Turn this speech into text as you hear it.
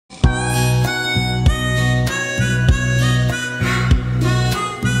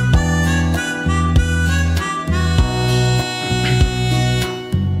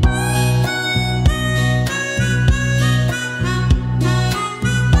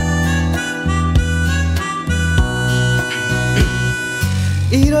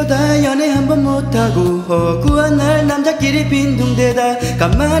이러다 연애 한번 못하고 허구한 날 남자끼리 빈둥대다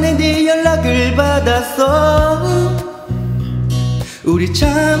간만에 네 연락을 받았어. 우리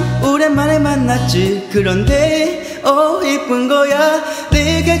참 오랜만에 만났지. 그런데 이쁜 거야.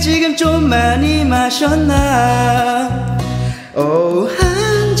 내가 지금 좀 많이 마셨나.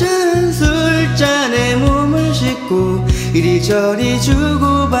 한 잔 술잔에 몸을 싣고 이리저리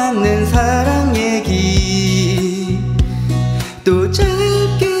주고받는 사랑 얘기. 또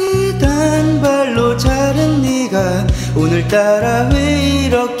짧게 단발로 자른 네가 오늘따라 왜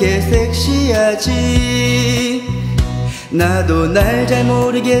이렇게 섹시하지. 나도 날 잘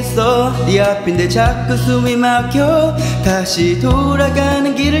모르겠어. 네 앞인데 자꾸 숨이 막혀. 다시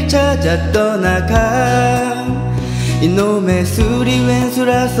돌아가는 길을 찾아 떠나가. 이놈의 술이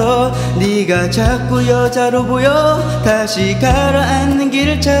웬수라서 네가 자꾸 여자로 보여. 다시 가라앉는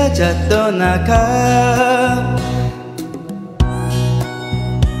길을 찾아 떠나가.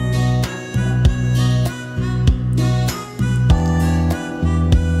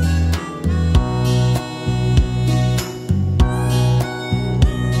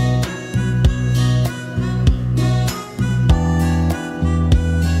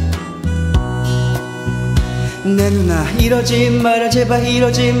 내 누나 이러지 마라 제발.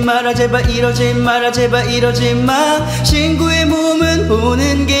 이러지 마라 제발. 이러지 마라 제발. 이러지 마. 친구의 몸은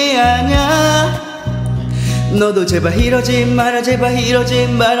보는 게 아냐. 너도 제발 이러지 마라 제발. 이러지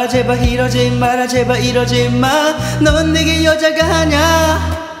마라 제발. 이러지 마라 제발. 이러지 마. 넌 내게 여자가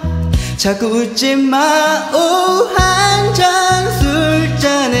아냐. 자꾸 웃지 마. 한 잔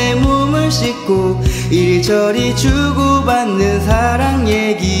술잔에 몸을 싣고 이리저리 주고받는 사랑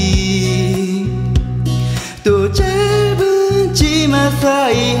얘기. 또 짧은 치마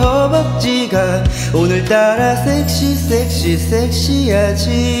사이 허벅지가 오늘따라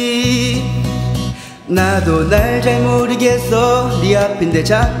섹시하지. 나도 날 잘 모르겠어. 네 앞인데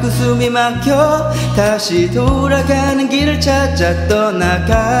자꾸 숨이 막혀. 다시 돌아가는 길을 찾아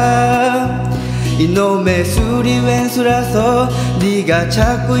떠나가. 이놈의 술이 웬수라서 네가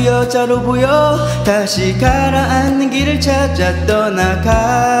자꾸 여자로 보여. 다시 가라앉는 길을 찾아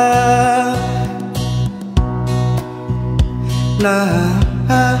떠나가.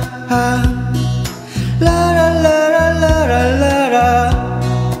 라라라라라라라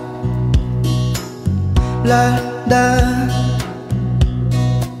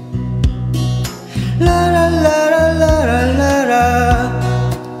라라라라라라라.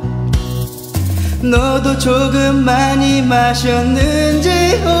 너도 조금 많이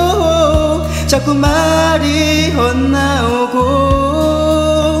마셨는지 자꾸 말이 헛나오고.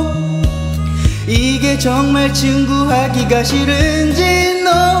 이게 정말 친구하기가 싫은지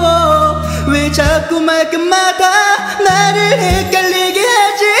너 왜 자꾸 말끝마다 나를 헷갈리게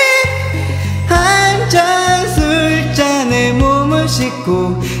하지. 한 잔 술잔에 몸을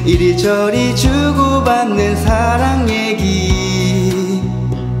싣고 이리저리 주고받는 사랑 얘기.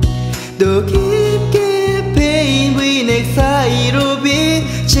 또 깊게 패인 V넥 사이로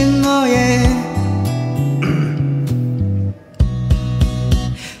비친 너의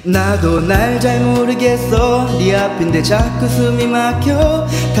나도 날 잘 모르겠어. 네 앞인데 자꾸 숨이 막혀.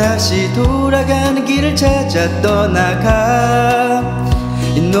 다시 돌아가는 길을 찾아 떠나가.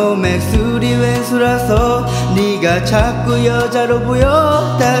 이놈의 술이 웬수라서 네가 자꾸 여자로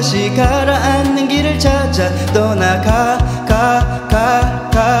보여. 다시 가라앉는 길을 찾아 떠나가.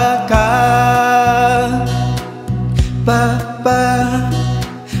 빠빠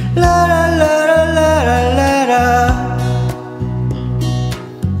라라라라라라라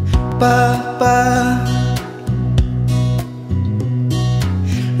빠빠